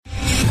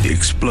The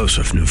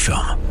explosive new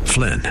film,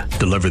 Flynn,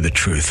 deliver the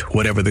truth,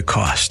 whatever the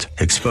cost,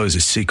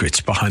 exposes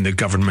secrets behind the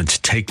government's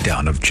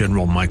takedown of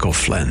General Michael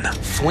Flynn.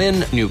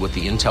 Flynn knew what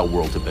the intel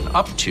world had been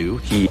up to.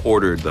 He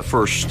ordered the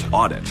first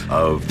audit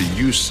of the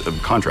use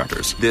of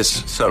contractors.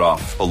 This set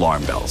off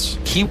alarm bells.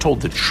 He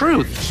told the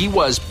truth. He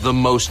was the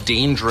most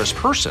dangerous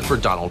person for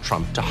Donald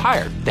Trump to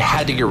hire. They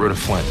had to get rid of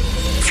Flynn.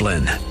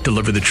 Flynn,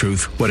 deliver the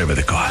truth, whatever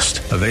the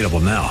cost. Available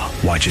now.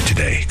 Watch it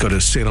today. Go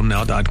to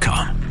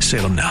salemnow.com.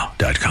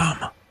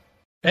 salemnow.com.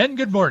 And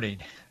good morning.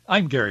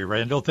 I'm Gary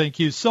Randall. Thank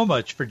you so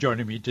much for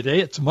joining me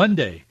today. It's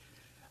Monday,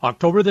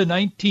 October the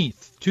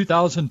 19th,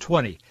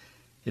 2020,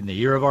 in the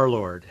year of our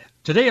Lord.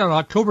 Today on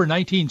October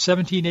 19,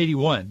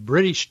 1781,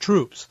 British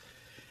troops,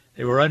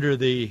 they were under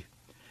the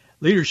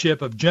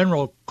leadership of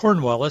General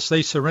Cornwallis.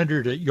 They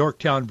surrendered at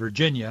Yorktown,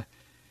 Virginia.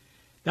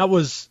 That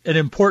was an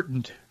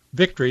important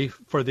victory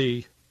for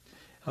the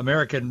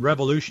American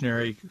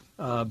Revolutionary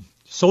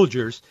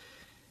soldiers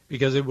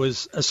because it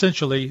was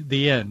essentially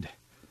the end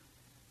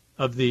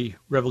of the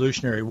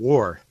Revolutionary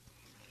War.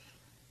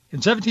 In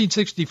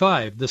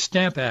 1765, the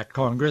Stamp Act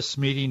Congress,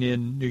 meeting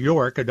in New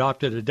York,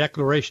 adopted a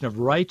Declaration of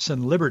Rights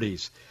and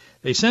Liberties.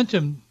 They sent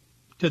him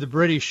to the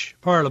British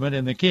Parliament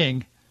and the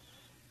King.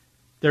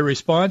 Their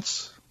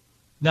response?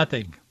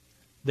 Nothing.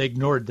 They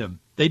ignored them.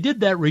 They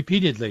did that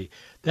repeatedly.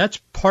 That's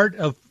part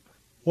of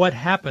what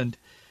happened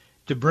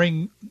to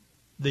bring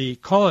the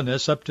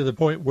colonists up to the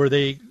point where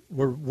they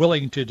were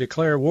willing to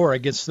declare war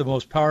against the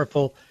most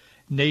powerful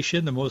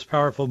nation, the most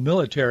powerful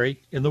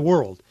military in the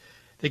world.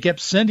 They kept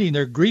sending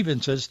their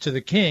grievances to the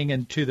king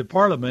and to the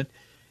parliament,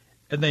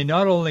 and they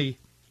not only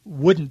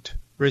wouldn't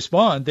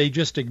respond, they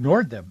just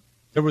ignored them.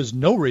 There was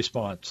no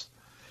response.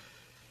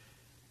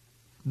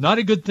 Not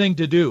a good thing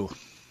to do.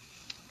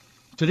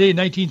 Today, in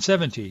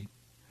 1970,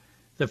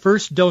 the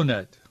first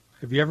donut.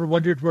 Have you ever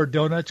wondered where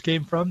donuts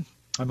came from?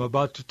 I'm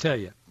about to tell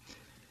you.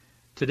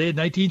 Today, in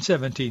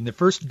 1917, the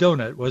first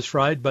donut was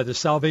fried by the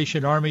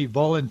Salvation Army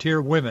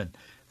volunteer women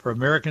for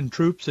American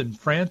troops in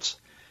France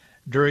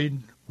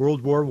during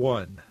World War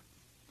I.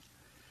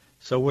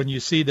 So when you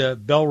see the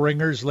bell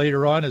ringers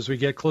later on as we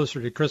get closer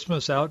to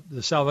Christmas out,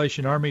 the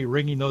Salvation Army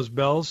ringing those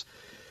bells,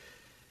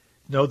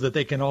 know that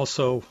they can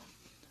also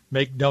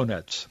make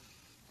donuts.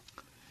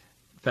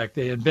 In fact,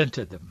 they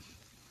invented them.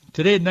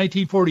 Today in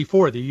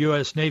 1944, the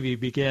U.S. Navy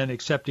began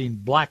accepting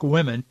black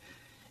women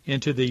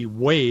into the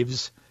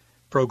WAVES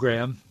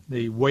program.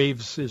 The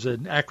WAVES is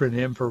an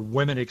acronym for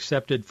Women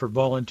Accepted for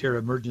Volunteer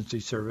Emergency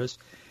Service.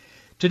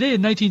 Today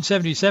in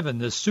 1977,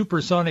 the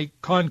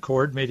supersonic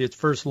Concorde made its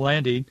first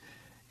landing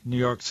in New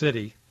York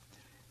City.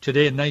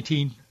 Today in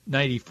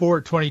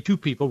 1994, 22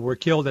 people were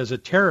killed as a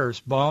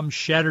terrorist bomb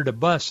shattered a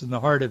bus in the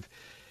heart of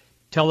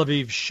Tel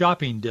Aviv's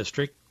shopping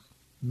district.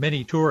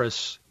 Many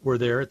tourists were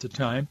there at the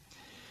time.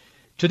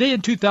 Today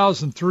in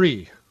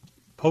 2003,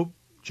 Pope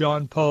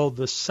John Paul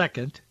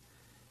II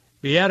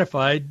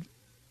beatified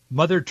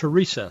Mother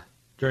Teresa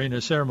during a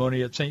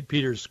ceremony at St.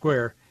 Peter's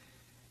Square.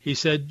 He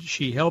said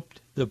she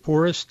helped the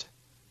poorest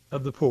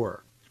of the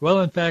poor.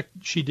 Well, in fact,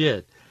 she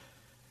did.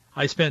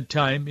 I spent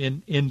time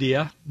in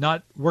India,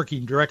 not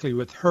working directly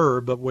with her,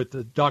 but with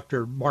the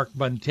Dr. Mark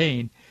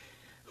Buntain,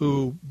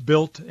 who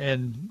built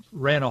and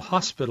ran a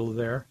hospital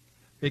there.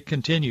 It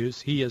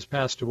continues. He has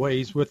passed away.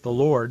 He's with the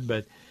Lord,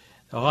 but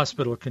the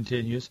hospital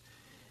continues.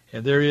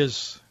 And there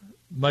is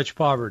much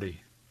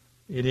poverty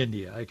in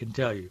India, I can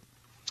tell you.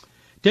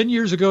 10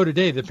 years ago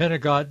today, the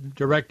Pentagon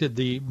directed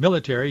the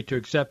military to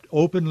accept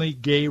openly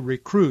gay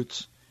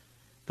recruits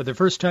for the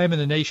first time in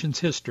the nation's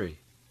history.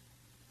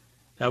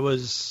 That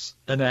was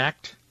an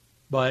act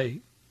by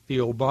the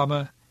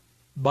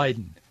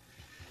Obama-Biden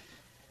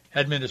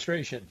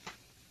administration.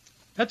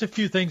 That's a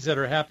few things that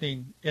are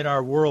happening in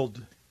our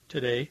world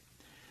today.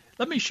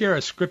 Let me share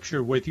a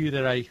scripture with you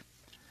that I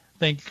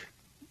think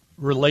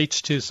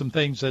relates to some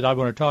things that I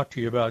want to talk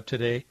to you about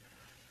today.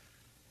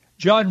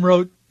 John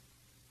wrote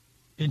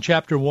in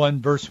chapter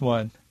 1, verse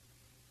 1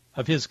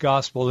 of his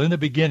gospel, in the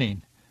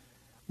beginning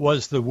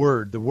was the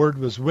Word. The Word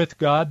was with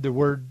God. The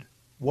Word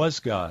was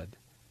God.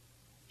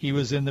 He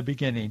was in the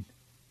beginning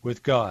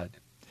with God.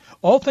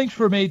 All things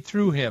were made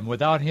through him.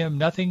 Without him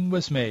nothing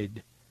was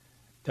made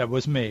that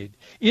was made.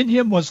 In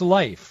him was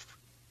life,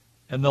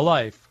 and the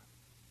life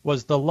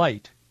was the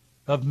light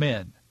of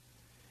men.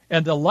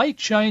 And the light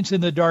shines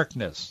in the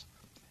darkness,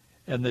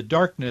 and the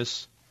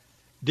darkness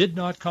did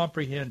not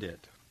comprehend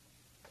it.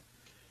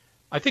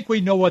 I think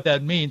we know what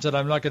that means, and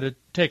I'm not going to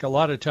take a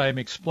lot of time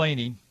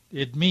explaining.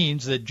 It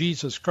means that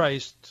Jesus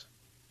Christ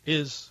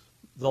is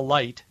the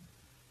light.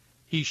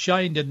 He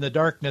shined in the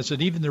darkness,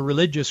 and even the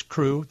religious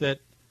crew that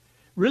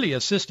really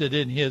assisted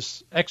in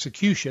his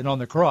execution on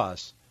the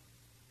cross,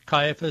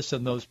 Caiaphas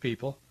and those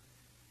people,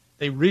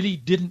 they really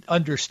didn't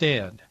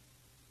understand.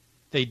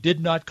 They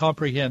did not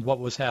comprehend what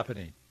was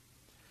happening.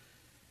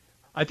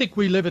 I think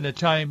we live in a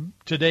time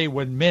today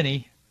when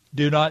many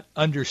do not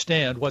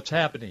understand what's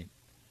happening.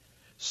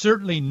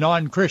 Certainly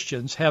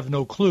non-Christians have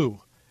no clue,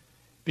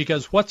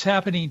 because what's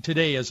happening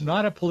today is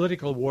not a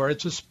political war,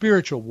 it's a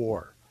spiritual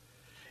war.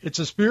 It's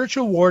a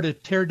spiritual war to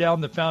tear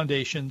down the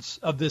foundations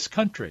of this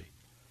country,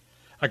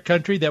 a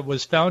country that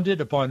was founded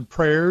upon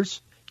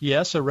prayers,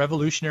 yes, a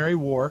revolutionary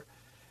war,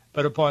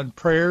 but upon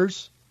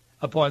prayers,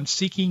 upon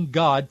seeking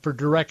God for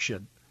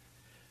direction.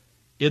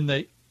 In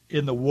the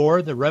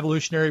war, the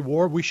Revolutionary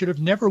War, we should have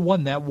never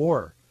won that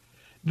war.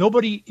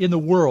 Nobody in the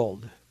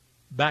world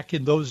back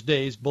in those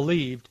days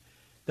believed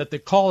that the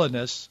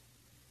colonists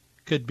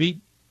could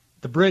beat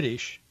the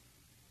British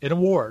in a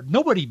war.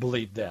 Nobody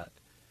believed that.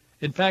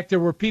 In fact, there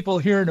were people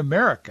here in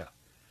America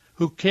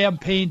who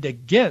campaigned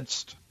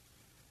against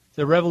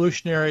the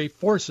revolutionary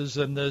forces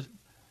and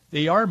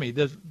the army,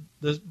 the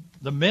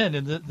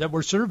men that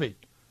were serving.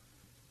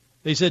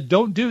 They said,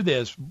 don't do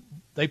this.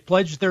 They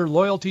pledged their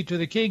loyalty to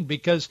the king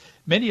because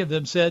many of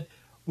them said,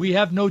 we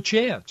have no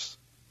chance.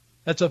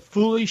 That's a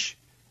foolish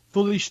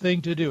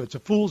thing to do. It's a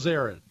fool's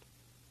errand.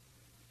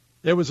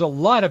 There was a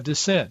lot of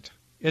dissent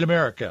in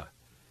America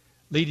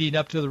leading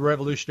up to the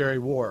Revolutionary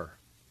War,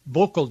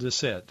 vocal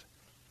dissent.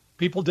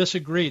 People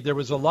disagreed. There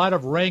was a lot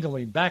of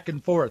wrangling back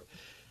and forth.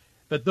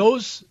 But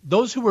those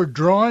who were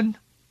drawn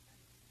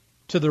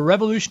to the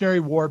Revolutionary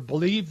War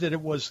believed that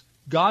it was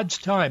God's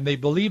time. They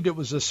believed it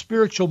was a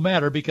spiritual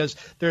matter because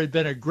there had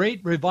been a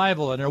great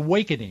revival and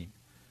awakening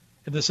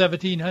in the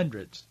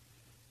 1700s.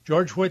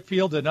 George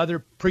Whitefield and other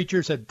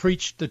preachers had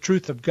preached the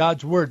truth of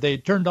God's word. They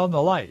had turned on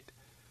the light.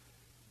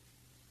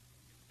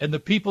 And the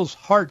people's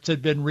hearts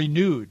had been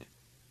renewed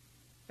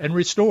and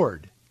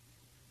restored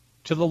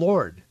to the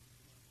Lord.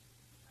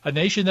 A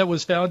nation that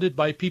was founded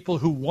by people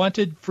who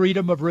wanted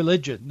freedom of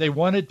religion. They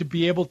wanted to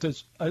be able to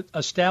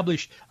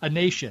establish a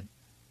nation.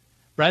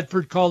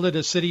 Bradford called it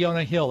a city on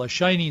a hill, a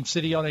shining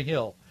city on a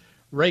hill.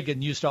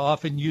 Reagan used to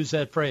often use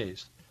that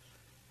phrase.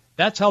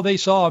 That's how they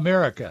saw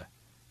America,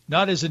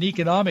 not as an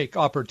economic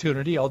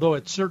opportunity, although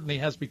it certainly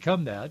has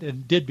become that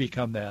and did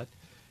become that,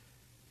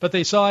 but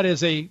they saw it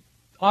as an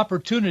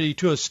opportunity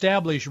to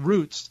establish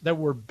roots that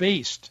were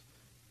based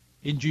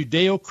in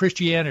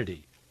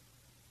Judeo-Christianity.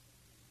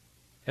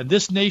 And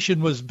this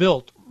nation was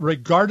built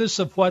regardless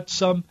of what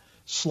some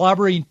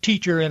slobbering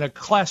teacher in a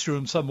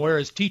classroom somewhere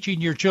is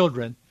teaching your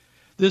children.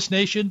 This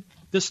nation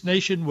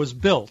was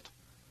built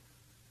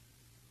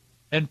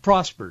and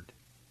prospered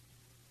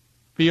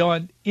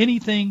beyond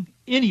anything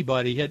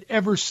anybody had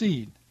ever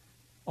seen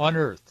on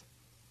earth,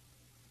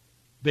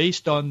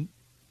 based on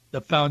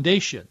the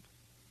foundation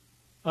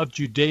of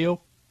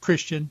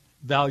Judeo-Christian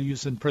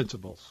values and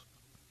principles.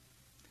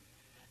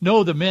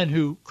 No, the men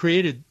who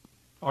created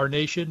our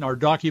nation, our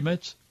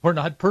documents, were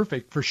not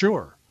perfect for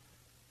sure.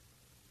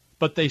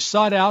 But they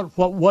sought out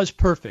what was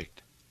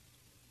perfect,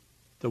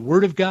 the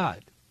Word of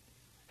God.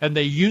 And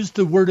they used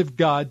the Word of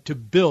God to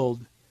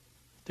build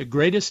the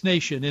greatest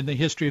nation in the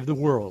history of the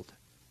world.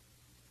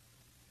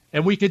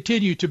 And we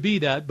continue to be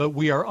that, but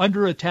we are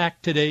under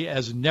attack today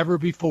as never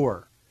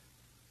before.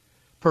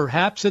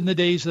 Perhaps in the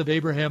days of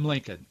Abraham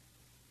Lincoln.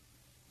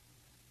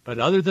 But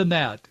other than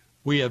that,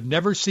 we have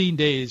never seen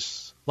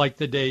days like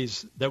the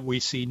days that we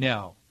see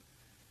now.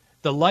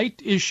 The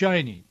light is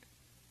shining,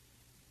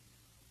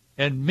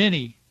 and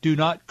many do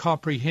not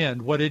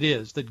comprehend what it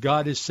is that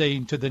God is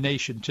saying to the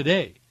nation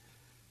today.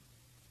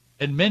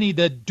 And many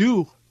that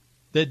do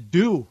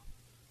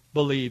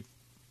believe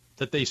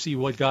that they see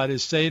what God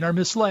is saying are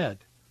misled.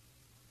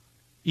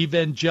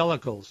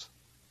 Evangelicals,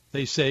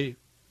 they say,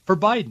 for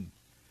Biden.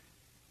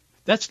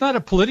 That's not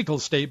a political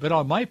statement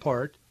on my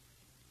part.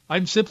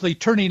 I'm simply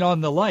turning on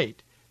the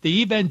light.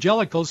 The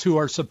evangelicals who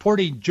are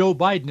supporting Joe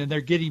Biden, and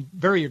they're getting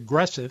very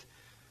aggressive.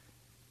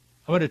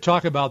 I'm going to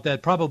talk about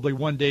that probably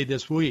one day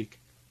this week.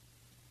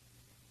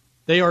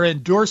 They are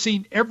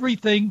endorsing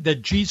everything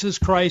that Jesus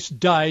Christ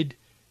died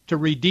to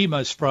redeem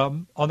us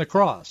from on the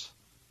cross.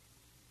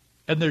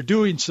 And they're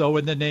doing so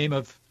in the name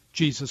of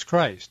Jesus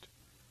Christ.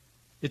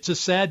 It's a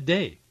sad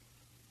day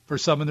for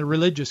some in the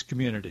religious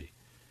community.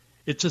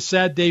 It's a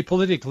sad day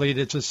politically, and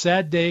it's a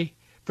sad day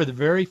for the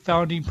very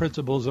founding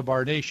principles of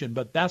our nation.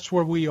 But that's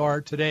where we are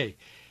today.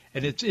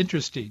 And it's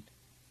interesting.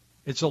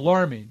 It's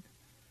alarming.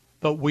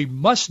 But we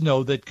must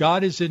know that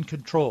God is in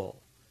control.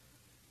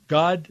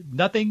 God,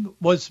 nothing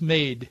was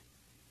made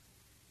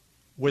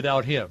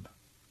without him.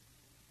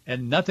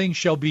 And nothing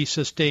shall be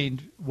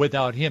sustained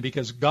without him,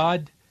 because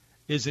God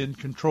is in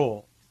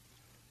control.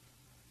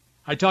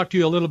 I talked to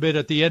you a little bit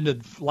at the end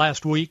of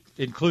last week,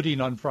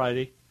 including on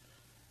Friday,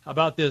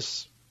 about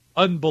this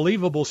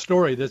unbelievable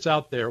story that's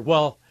out there.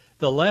 Well,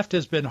 the left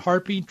has been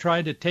harping,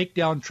 trying to take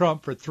down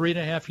Trump for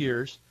 3.5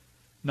 years,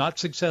 not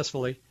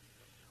successfully.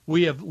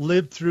 We have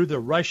lived through the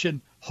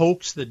Russian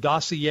hoax, the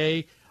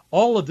dossier,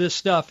 all of this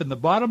stuff. And the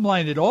bottom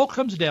line, it all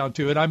comes down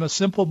to, and I'm a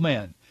simple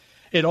man,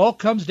 it all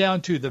comes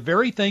down to the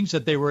very things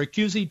that they were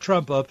accusing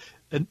Trump of.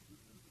 And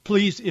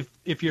please,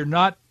 if you're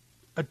not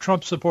a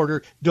Trump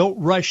supporter, don't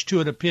rush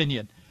to an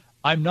opinion.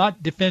 I'm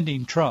not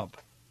defending Trump.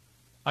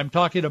 I'm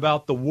talking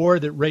about the war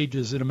that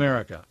rages in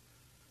America.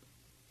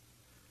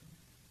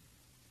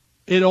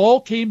 It all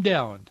came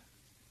down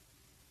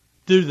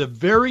to the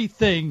very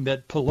thing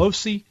that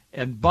Pelosi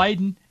and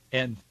Biden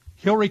and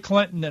Hillary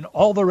Clinton and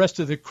all the rest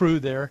of the crew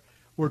there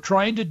were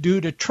trying to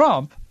do to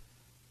Trump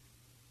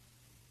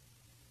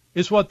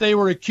is what they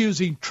were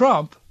accusing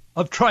Trump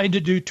of trying to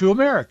do to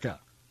America,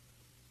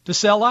 to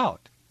sell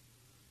out.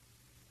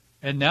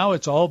 And now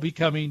it's all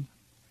becoming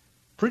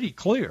pretty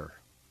clear.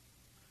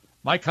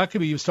 Mike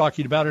Huckabee was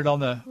talking about it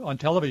on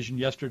television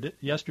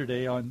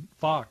yesterday on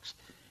Fox.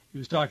 He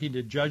was talking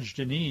to Judge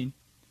Jeanine,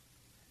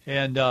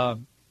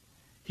 and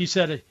he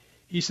said,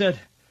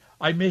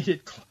 I made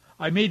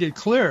it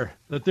clear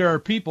that there are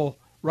people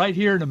right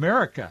here in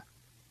America.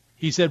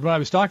 He said, when I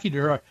was talking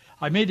to her,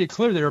 I made it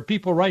clear there are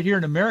people right here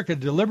in America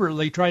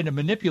deliberately trying to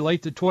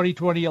manipulate the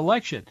 2020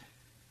 election.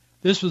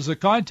 This was the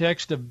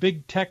context of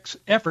big tech's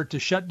effort to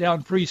shut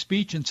down free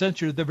speech and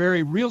censor the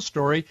very real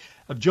story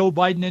of Joe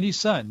Biden and his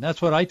son.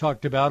 That's what I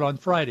talked about on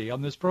Friday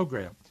on this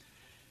program.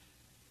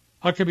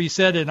 Huckabee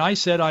said, and I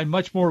said, I'm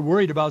much more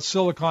worried about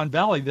Silicon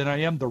Valley than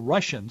I am the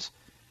Russians.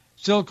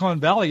 Silicon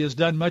Valley has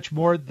done much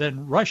more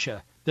than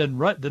Russia, than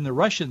the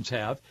Russians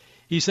have.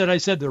 He said, I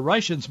said the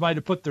Russians might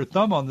have put their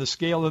thumb on the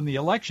scale in the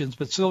elections,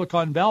 but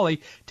Silicon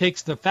Valley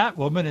takes the fat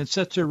woman and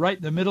sets her right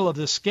in the middle of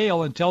the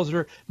scale and tells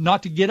her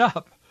not to get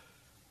up.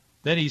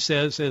 Then he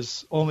says,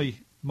 as only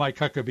Mike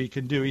Huckabee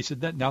can do, he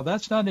said, now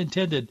that's not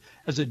intended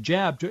as a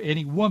jab to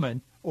any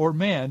woman or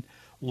man.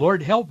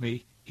 Lord help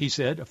me, he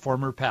said, a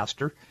former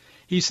pastor.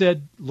 He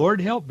said, Lord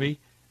help me,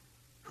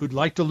 who'd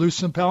like to lose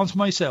some pounds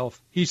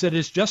myself. He said,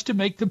 it's just to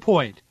make the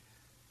point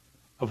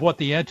of what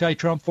the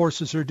anti-Trump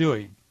forces are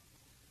doing.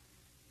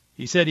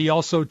 He said he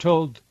also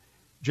told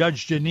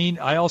Judge Jeanine,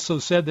 I also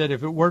said that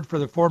if it weren't for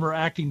the former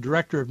acting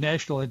director of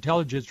National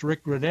Intelligence,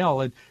 Rick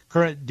Grenell, and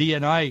current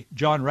DNI,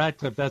 John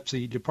Ratcliffe, that's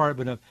the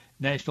Department of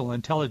National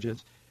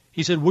Intelligence,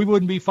 he said we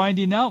wouldn't be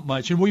finding out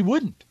much, and we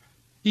wouldn't.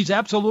 He's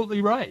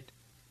absolutely right.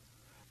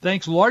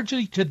 Thanks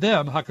largely to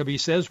them, Huckabee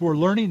says, we're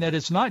learning that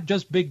it's not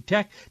just big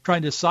tech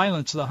trying to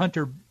silence the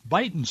Hunter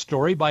Biden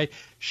story by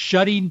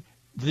shutting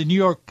the New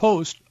York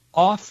Post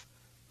off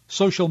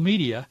social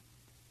media.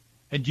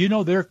 And do you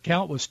know their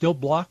account was still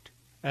blocked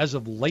as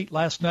of late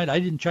last night? I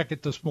didn't check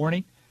it this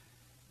morning.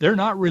 They're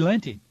not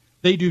relenting.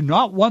 They do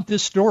not want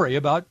this story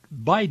about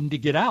Biden to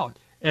get out.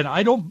 And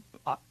I don't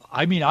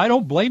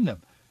blame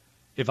them.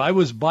 If I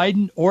was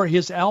Biden or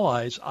his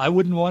allies, I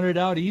wouldn't want it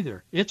out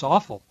either. It's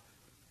awful.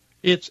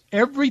 It's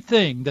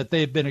everything that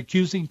they've been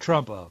accusing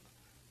Trump of.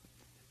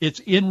 It's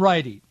in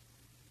writing.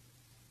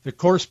 The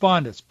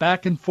correspondence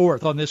back and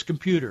forth on this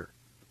computer.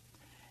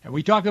 And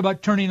we talk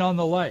about turning on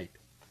the light.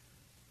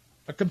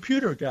 A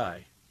computer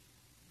guy,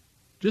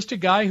 just a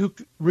guy who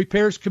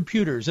repairs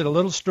computers at a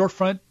little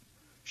storefront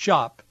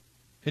shop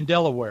in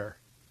Delaware.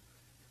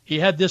 He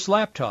had this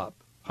laptop.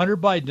 Hunter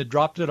Biden had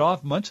dropped it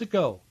off months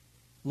ago,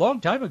 long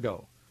time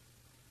ago.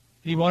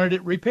 He wanted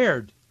it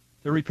repaired.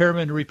 The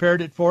repairman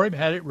repaired it for him,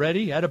 had it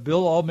ready, had a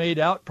bill all made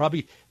out,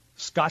 probably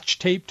scotch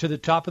taped to the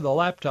top of the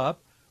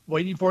laptop,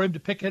 waiting for him to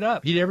pick it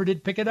up. He never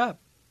did pick it up.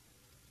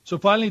 So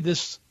finally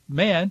this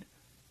man,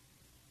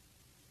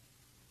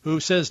 who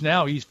says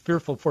now he's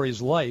fearful for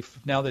his life,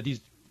 now that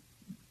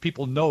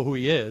people know who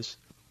he is,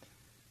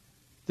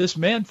 this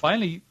man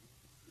finally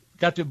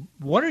got to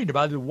wondering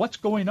about what's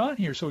going on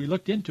here. So he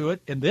looked into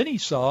it, and then he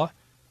saw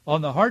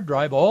on the hard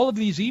drive all of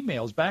these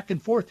emails back and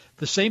forth,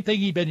 the same thing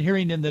he'd been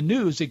hearing in the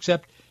news,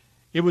 except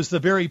it was the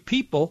very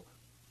people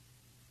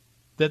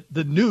that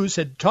the news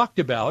had talked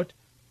about,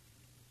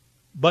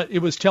 but it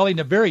was telling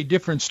a very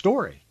different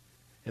story.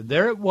 And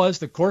there it was,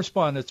 the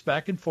correspondence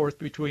back and forth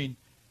between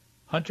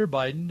Hunter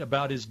Biden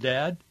about his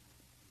dad.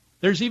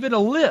 There's even a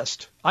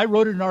list. I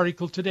wrote an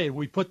article today.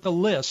 We put the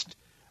list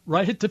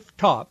right at the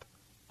top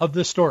of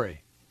the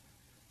story.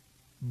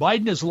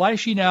 Biden is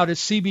lashing out at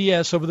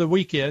CBS over the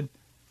weekend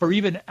for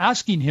even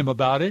asking him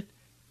about it.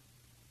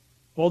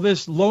 Well,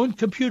 this lone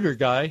computer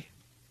guy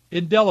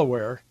in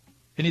Delaware,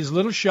 in his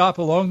little shop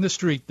along the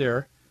street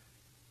there,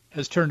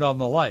 has turned on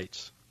the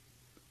lights.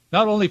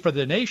 Not only for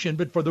the nation,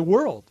 but for the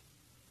world,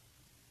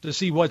 to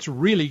see what's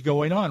really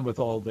going on with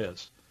all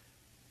this.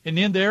 And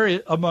in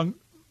there,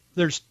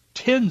 there's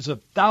tens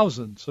of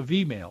thousands of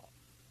email.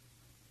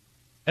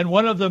 And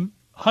one of them,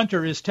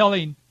 Hunter, is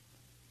telling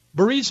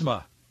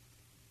Burisma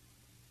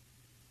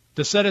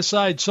to set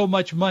aside so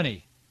much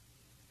money.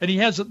 And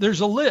there's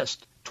a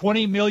list,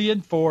 $20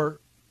 million for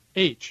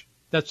H,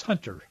 that's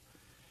Hunter.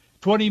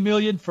 $20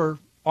 million for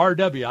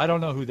RW, I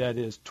don't know who that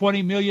is.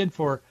 $20 million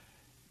for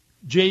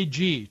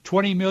JG,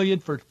 $20 million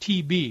for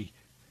TB,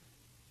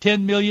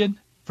 $10 million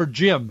for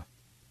Jim.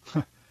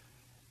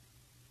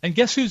 And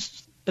guess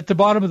who's at the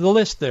bottom of the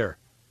list there?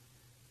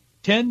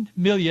 $10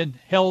 million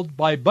held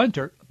by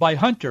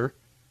Hunter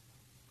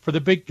for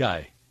the big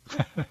guy.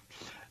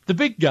 The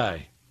big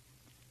guy.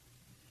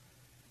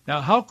 Now,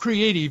 how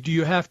creative do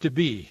you have to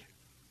be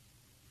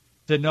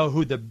to know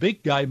who the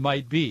big guy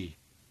might be?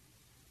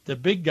 The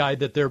big guy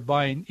that they're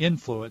buying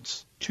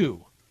influence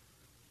to.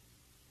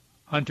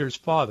 Hunter's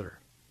father.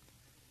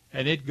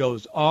 And it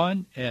goes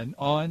on and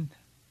on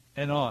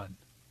and on.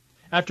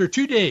 After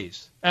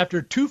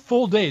 2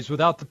 full days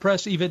without the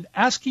press even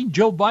asking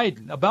Joe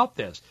Biden about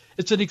this,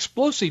 it's an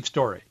explosive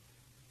story.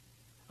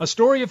 A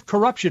story of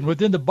corruption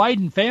within the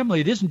Biden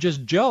family. It isn't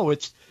just Joe,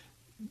 it's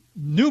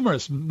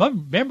numerous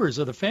members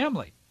of the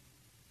family.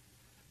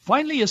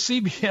 Finally, a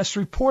CBS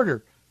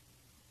reporter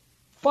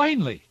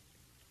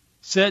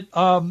said,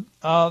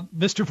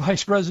 Mr.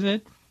 Vice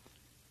President,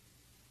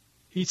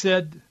 he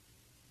said,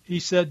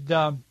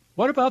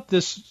 what about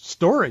this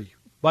story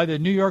by the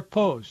New York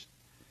Post?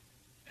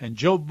 And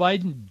Joe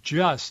Biden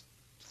just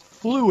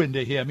flew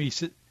into him.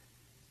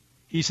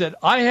 He said,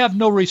 I have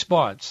no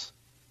response.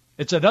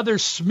 It's another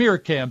smear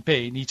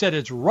campaign. He said,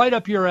 it's right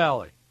up your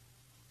alley.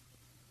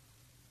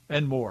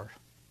 And more.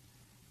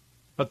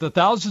 But the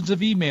thousands of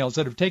emails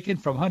that have taken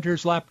from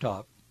Hunter's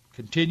laptop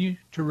continue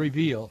to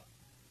reveal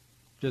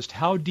just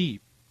how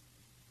deep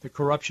the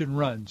corruption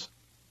runs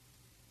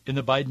in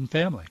the Biden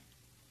family.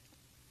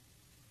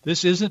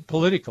 This isn't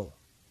political.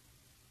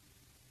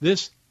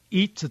 This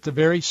eats at the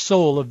very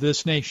soul of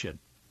this nation.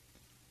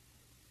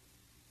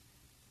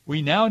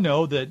 We now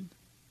know that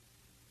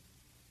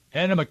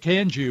Anna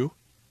McAndrew,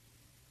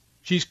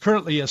 she's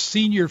currently a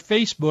senior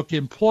Facebook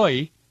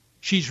employee.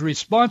 She's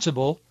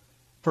responsible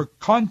for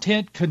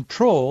content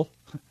control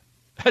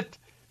at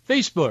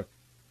Facebook.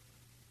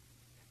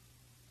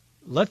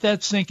 Let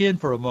that sink in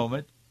for a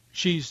moment.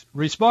 She's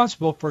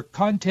responsible for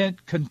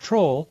content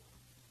control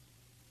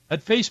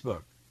at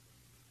Facebook.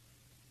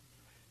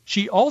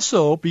 She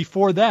also,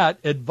 before that,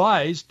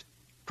 advised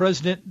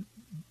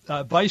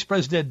Vice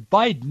President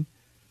Biden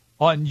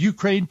on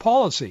Ukraine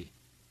policy,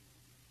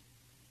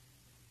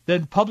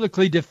 then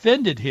publicly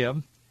defended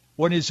him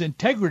when his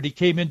integrity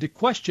came into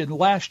question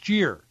last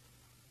year.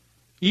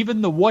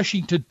 Even the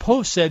Washington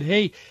Post said,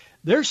 hey,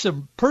 there's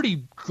some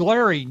pretty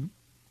glaring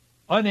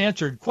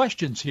unanswered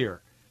questions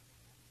here.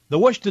 The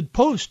Washington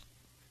Post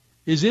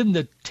is in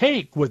the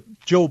tank with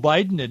Joe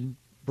Biden and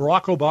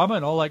Barack Obama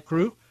and all that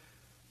crew.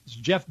 It's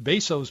Jeff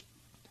Bezos'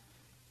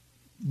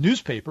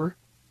 newspaper.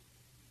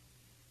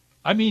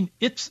 I mean,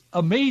 it's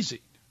amazing.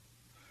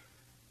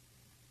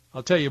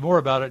 I'll tell you more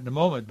about it in a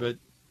moment, but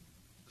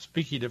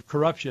speaking of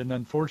corruption,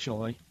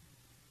 unfortunately,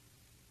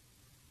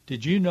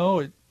 did you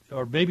know,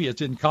 or maybe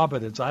it's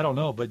incompetence, I don't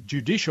know, but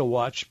Judicial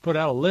Watch put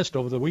out a list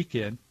over the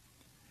weekend.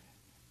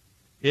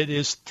 It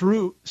is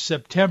through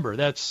September.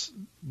 That's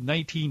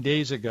 19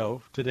 days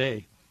ago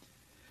today.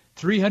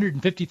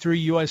 353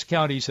 U.S.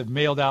 counties have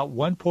mailed out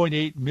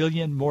 1.8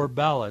 million more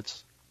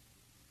ballots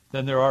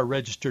than there are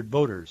registered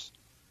voters.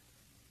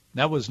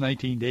 That was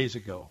 19 days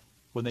ago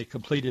when they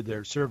completed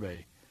their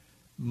survey.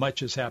 Much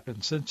has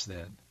happened since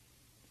then.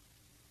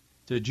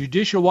 The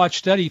Judicial Watch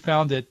study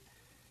found that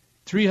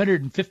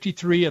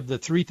 353 of the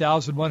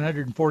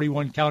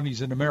 3,141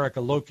 counties in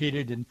America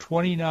located in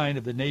 29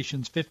 of the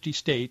nation's 50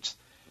 states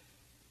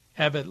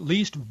have at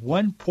least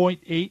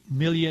 1.8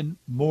 million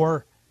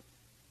more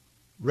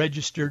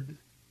registered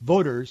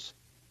voters,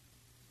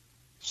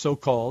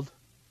 so-called,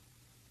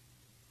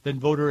 than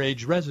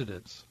voter-age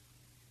residents.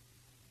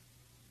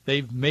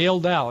 They've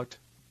mailed out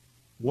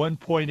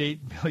 1.8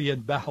 million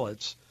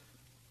ballots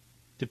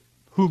to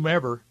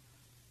whomever,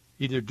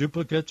 either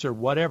duplicates or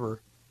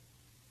whatever,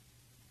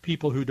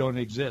 people who don't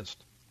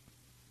exist.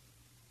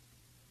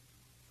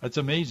 That's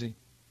amazing.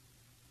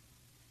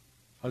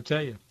 I'll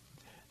tell you.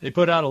 They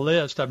put out a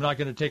list. I'm not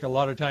going to take a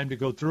lot of time to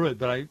go through it,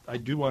 but I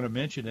do want to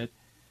mention it.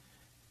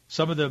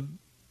 Some of the,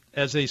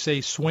 as they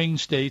say, swing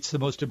states, the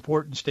most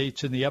important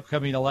states in the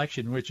upcoming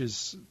election, which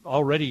is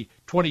already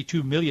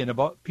 22 million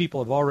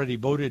people have already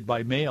voted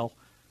by mail.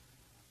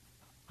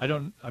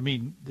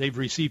 They've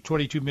received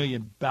 22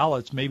 million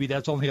ballots. Maybe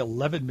that's only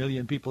 11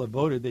 million people have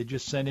voted. They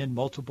just sent in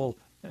multiple,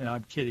 and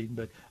I'm kidding,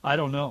 but I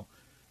don't know.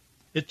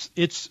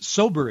 It's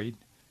sobering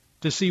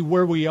to see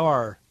where we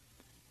are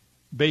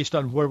based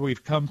on where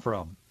we've come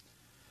from.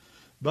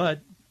 But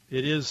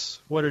it is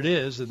what it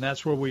is, and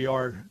that's where we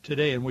are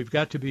today, and we've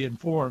got to be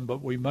informed,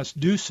 but we must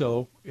do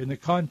so in the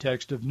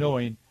context of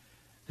knowing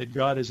that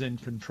God is in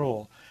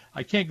control.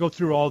 I can't go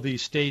through all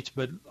these states,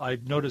 but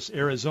I've noticed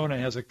Arizona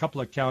has a couple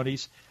of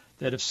counties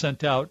that have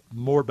sent out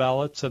more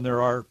ballots than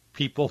there are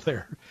people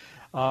there.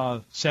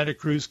 Santa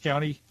Cruz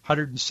County,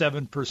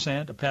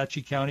 107%,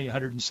 Apache County,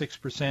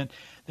 106%.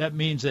 That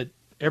means that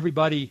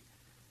everybody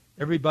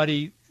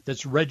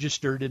that's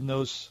registered in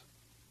those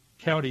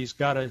counties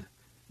got a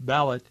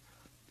ballot,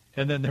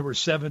 and then there were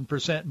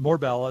 7% more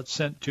ballots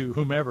sent to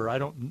whomever.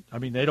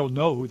 They don't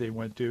know who they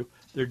went to.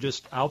 They're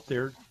just out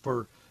there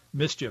for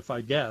mischief,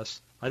 I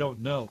guess. I don't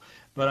know.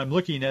 But I'm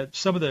looking at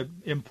some of the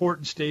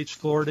important states,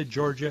 Florida,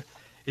 Georgia.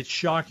 It's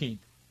shocking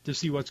to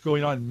see what's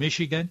going on in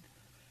Michigan.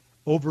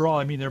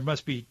 Overall, there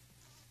must be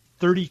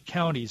 30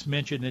 counties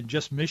mentioned in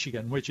just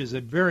Michigan, which is a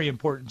very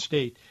important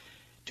state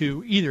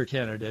to either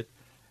candidate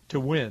to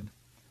win.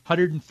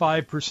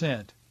 105%.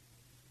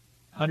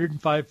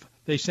 105.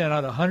 They sent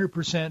out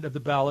 100% of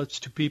the ballots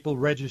to people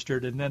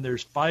registered, and then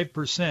there's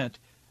 5%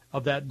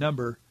 of that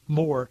number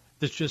more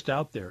that's just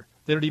out there.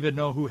 They don't even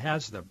know who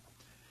has them.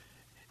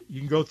 You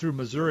can go through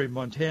Missouri,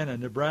 Montana,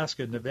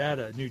 Nebraska,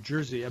 Nevada, New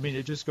Jersey.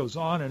 It just goes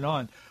on and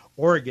on.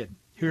 Oregon,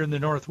 here in the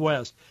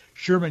Northwest.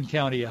 Sherman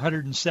County,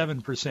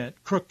 107%.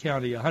 Crook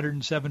County,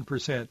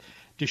 107%.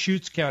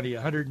 Deschutes County,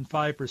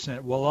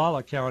 105%.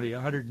 Walla County,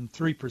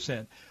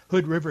 103%.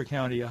 Hood River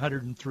County,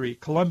 103.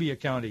 Columbia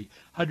County,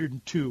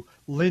 102.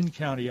 Lynn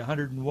County,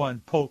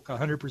 101. Polk,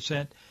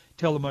 100%.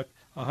 Tillamook,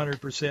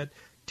 100%.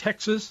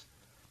 Texas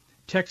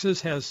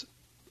has,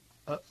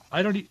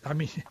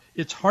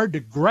 it's hard to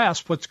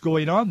grasp what's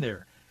going on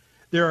there.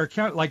 There are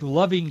counties like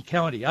Loving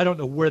County. I don't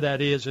know where that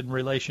is in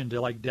relation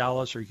to like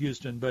Dallas or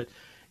Houston, but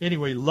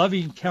anyway,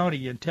 Loving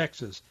County in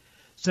Texas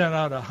sent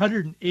out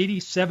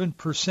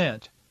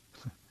 187%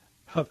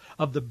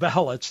 of the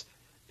ballots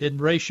in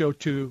ratio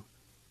to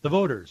the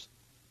voters.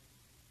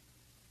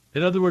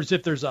 In other words,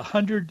 if there's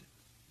 100,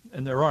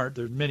 and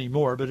there's many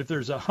more, but if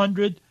there's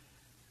 100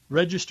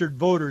 registered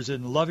voters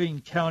in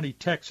Loving County,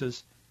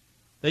 Texas,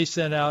 they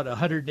sent out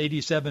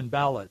 187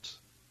 ballots.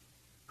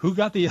 Who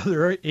got the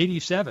other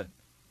 87?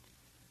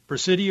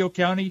 Presidio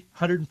County,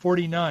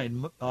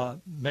 149.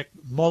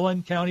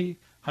 McMullen County,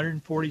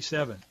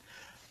 147.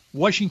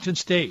 Washington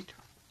State,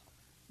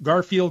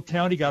 Garfield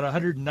County got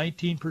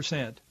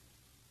 119%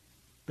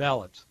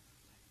 ballots.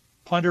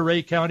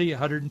 Ponderay County,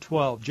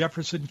 112.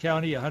 Jefferson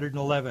County,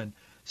 111.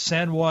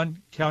 San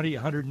Juan County,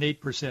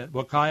 108%.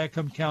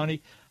 Wahkiakum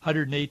County,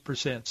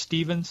 108%.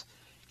 Stevens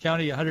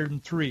County,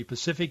 103.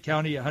 Pacific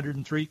County,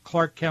 103.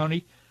 Clark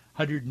County,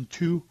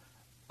 102.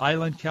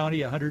 Island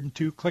County,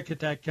 102.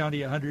 Klickitat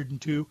County,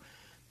 102.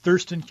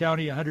 Thurston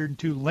County,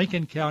 102.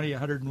 Lincoln County,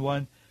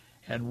 101.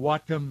 And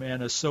Whatcom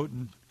and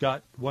Asotin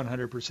got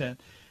 100%.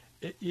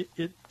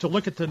 To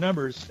look at the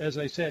numbers, as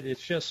I said, it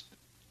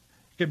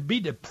can be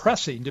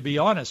depressing, to be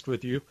honest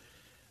with you.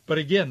 But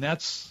again,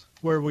 that's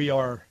where we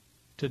are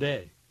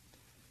today.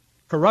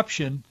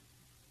 Corruption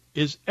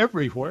is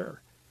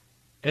everywhere,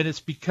 and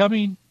it's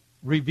becoming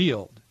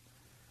revealed.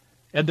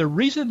 And the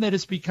reason that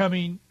it's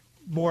becoming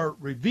more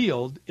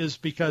revealed is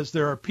because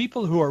there are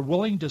people who are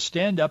willing to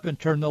stand up and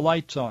turn the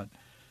lights on.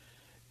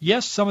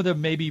 Yes, some of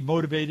them may be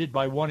motivated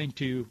by wanting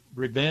to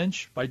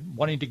revenge, by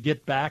wanting to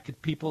get back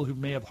at people who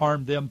may have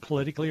harmed them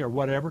politically or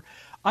whatever.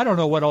 I don't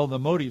know what all the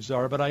motives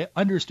are, but I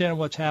understand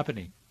what's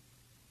happening.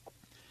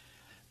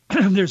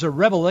 There's a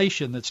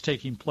revelation that's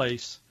taking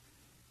place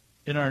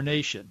in our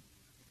nation.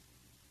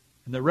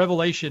 And the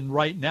revelation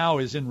right now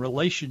is in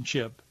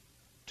relationship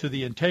to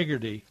the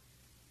integrity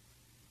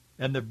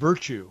and the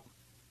virtue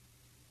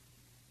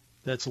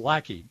that's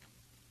lacking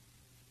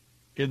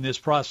in this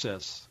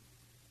process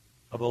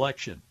of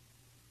election.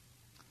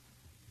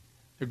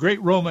 The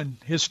great Roman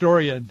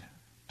historian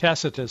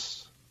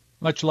Tacitus,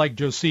 much like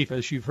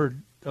Josephus, you've heard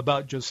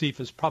about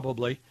Josephus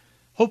probably,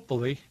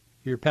 hopefully,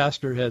 your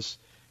pastor has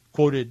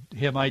quoted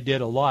him. I did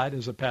a lot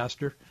as a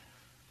pastor.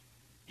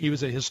 He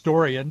was a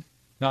historian,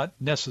 not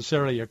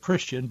necessarily a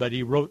Christian, but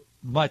he wrote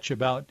much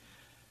about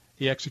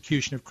the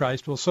execution of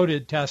Christ. Well, so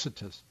did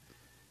Tacitus.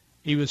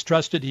 He was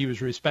trusted, he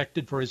was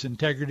respected for his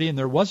integrity, and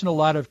there wasn't a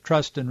lot of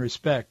trust and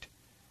respect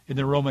in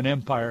the Roman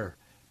Empire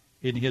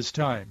in his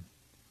time,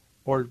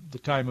 or the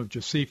time of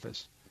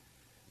Josephus.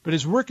 But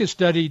his work is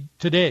studied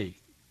today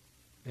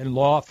in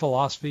law,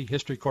 philosophy,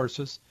 history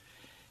courses.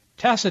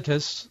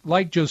 Tacitus,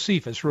 like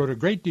Josephus, wrote a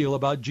great deal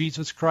about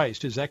Jesus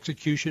Christ, his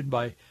execution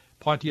by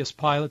Pontius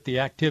Pilate,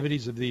 the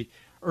activities of the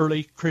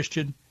early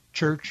Christian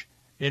church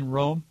in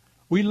Rome.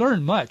 We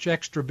learn much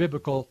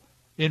extra-biblical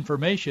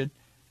information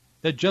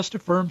that just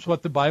affirms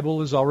what the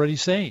Bible is already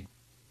saying.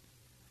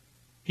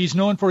 He's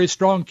known for his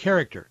strong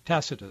character,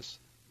 Tacitus,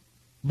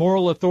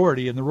 moral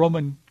authority in the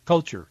Roman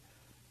culture.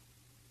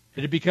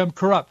 It had become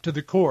corrupt to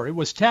the core. It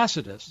was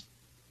Tacitus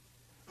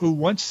who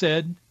once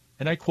said,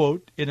 and I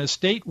quote, "In a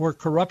state where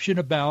corruption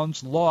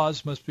abounds,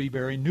 laws must be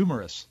very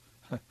numerous."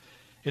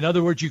 In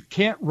other words, you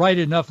can't write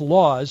enough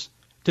laws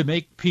to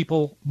make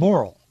people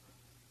moral.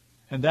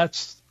 And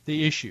that's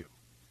the issue.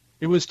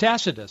 It was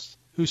Tacitus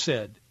who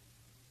said,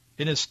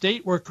 in a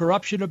state where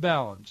corruption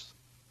abounds,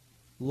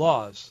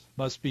 laws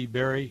must be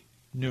very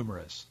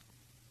numerous.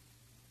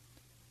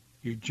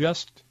 You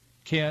just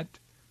can't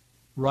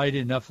write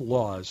enough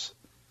laws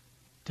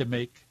to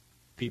make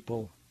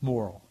people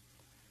moral.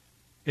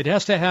 It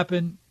has to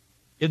happen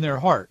in their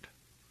heart.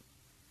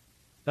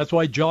 That's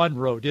why John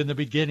wrote, "In the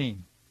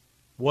beginning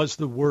was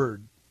the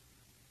Word.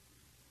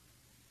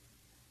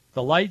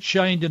 The light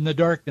shined in the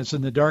darkness,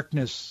 and the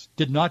darkness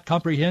did not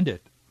comprehend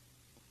it."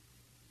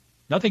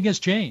 Nothing has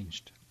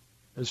changed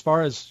as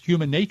far as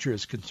human nature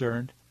is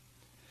concerned.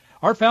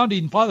 Our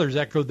founding fathers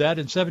echoed that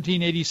in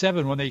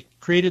 1787 when they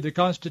created the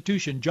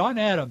Constitution. John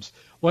Adams,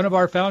 one of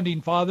our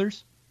founding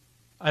fathers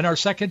and our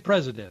second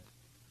president,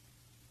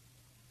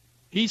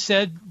 he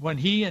said when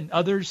he and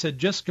others had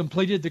just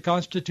completed the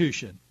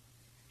Constitution,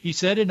 he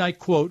said, and I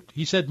quote,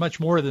 he said much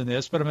more than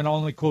this, but I'm going to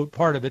only quote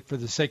part of it for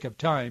the sake of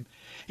time.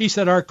 He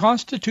said, "Our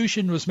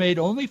Constitution was made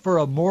only for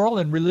a moral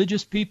and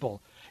religious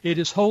people. It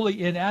is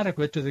wholly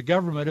inadequate to the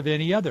government of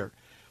any other."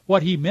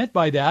 What he meant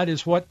by that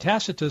is what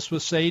Tacitus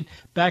was saying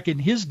back in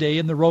his day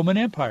in the Roman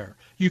Empire.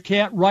 You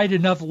can't write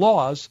enough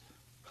laws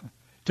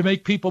to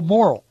make people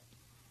moral.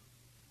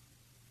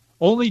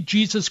 Only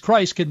Jesus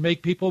Christ can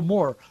make people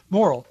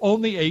moral.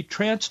 Only a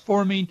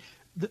transforming,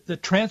 the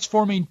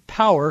transforming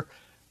power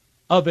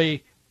of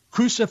a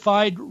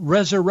crucified,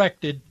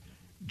 resurrected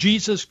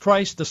Jesus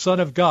Christ, the Son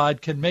of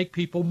God, can make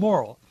people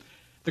moral.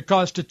 The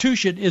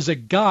Constitution is a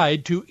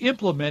guide to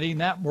implementing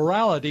that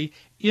morality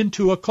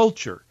into a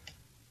culture.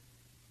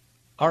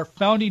 Our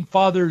founding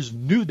fathers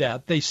knew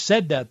that. They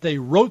said that. They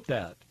wrote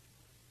that.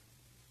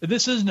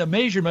 This isn't a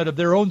measurement of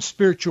their own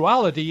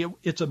spirituality.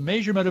 It's a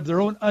measurement of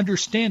their own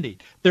understanding.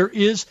 There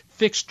is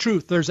fixed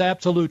truth. There's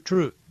absolute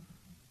truth.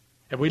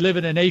 And we live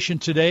in a nation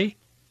today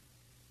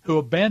who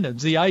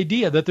abandons the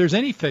idea that there's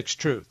any fixed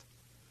truth.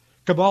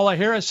 Kamala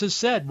Harris has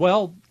said,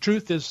 well,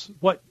 truth is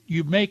what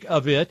you make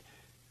of it.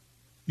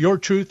 Your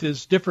truth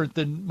is different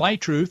than my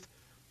truth.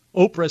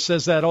 Oprah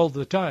says that all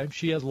the time.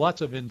 She has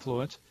lots of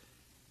influence.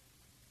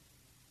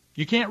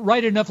 You can't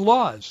write enough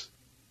laws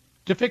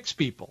to fix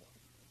people.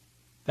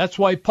 That's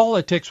why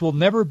politics will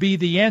never be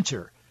the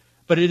answer,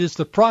 but it is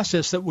the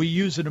process that we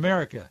use in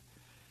America.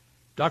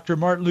 Dr.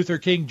 Martin Luther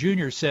King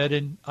Jr. said,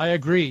 and I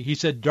agree, he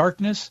said,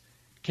 darkness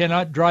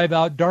cannot drive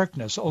out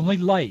darkness. Only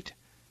light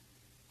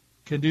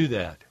can do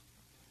that.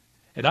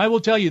 And I will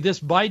tell you, this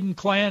Biden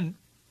clan,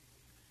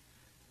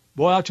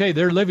 boy, I'll tell you,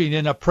 they're living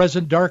in a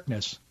present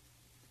darkness.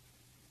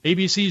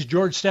 ABC's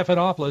George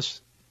Stephanopoulos,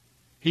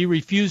 he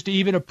refused to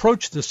even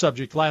approach the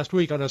subject last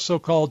week on a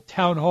so-called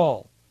town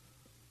hall.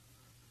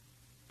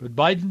 But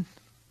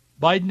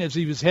Biden, as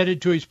he was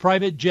headed to his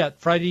private jet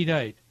Friday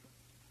night,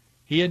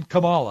 he and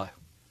Kamala,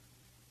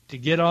 to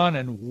get on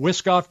and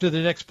whisk off to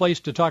the next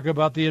place to talk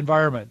about the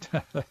environment.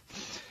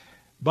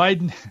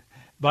 Biden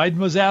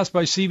was asked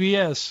by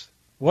CBS,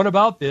 what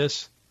about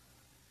this?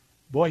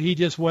 Boy, he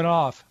just went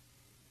off.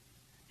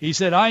 He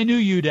said, I knew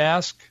you'd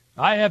ask.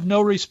 I have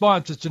no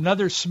response. It's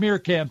another smear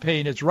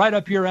campaign. It's right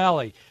up your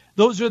alley.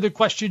 Those are the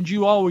questions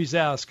you always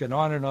ask, and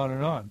on and on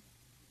and on.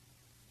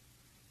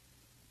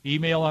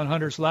 Email on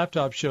Hunter's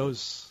laptop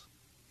shows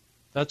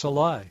that's a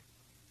lie,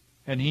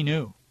 and he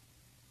knew.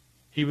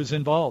 He was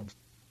involved.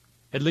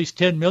 At least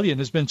 $10 million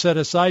has been set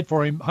aside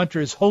for him. Hunter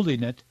is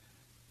holding it,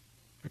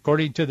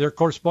 according to their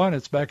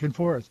correspondence back and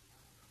forth,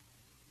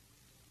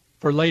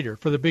 for later,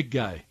 for the big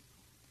guy.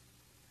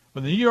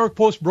 When the New York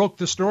Post broke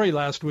the story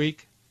last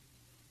week,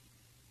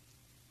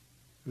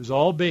 it was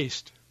all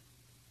based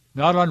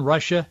not on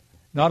Russia,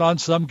 not on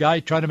some guy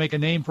trying to make a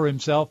name for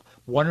himself,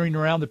 wandering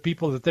around the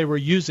people that they were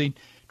using,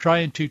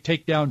 trying to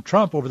take down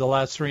Trump over the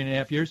last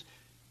 3.5 years.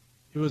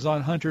 It was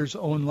on Hunter's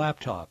own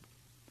laptop.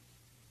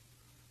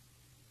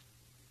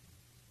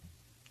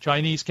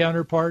 Chinese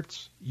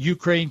counterparts,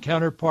 Ukraine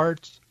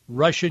counterparts,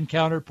 Russian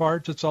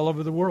counterparts, it's all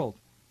over the world.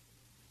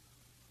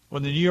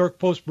 When the New York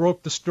Post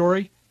broke the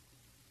story,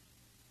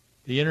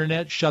 the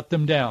Internet shut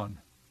them down.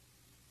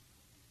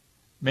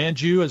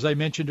 Manju, as I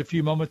mentioned a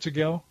few moments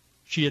ago,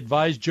 she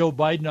advised Joe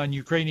Biden on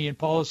Ukrainian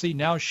policy.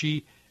 Now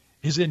she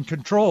is in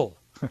control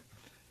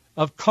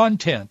of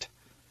content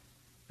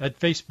at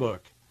Facebook.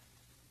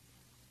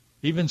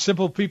 Even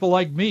simple people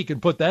like me can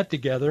put that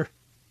together.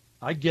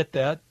 I get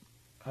that.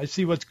 I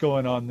see what's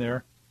going on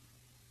there.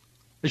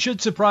 It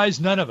should surprise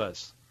none of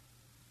us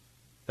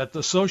that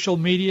the social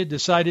media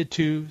decided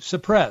to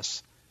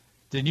suppress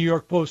the New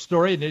York Post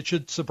story, and it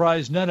should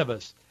surprise none of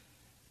us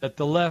that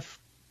the left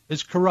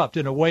is corrupt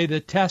in a way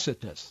that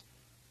Tacitus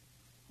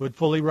would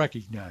fully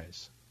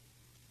recognize.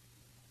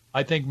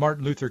 I think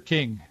Martin Luther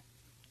King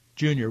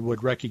Jr.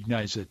 would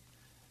recognize it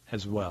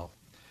as well.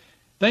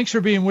 Thanks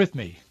for being with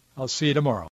me. I'll see you tomorrow.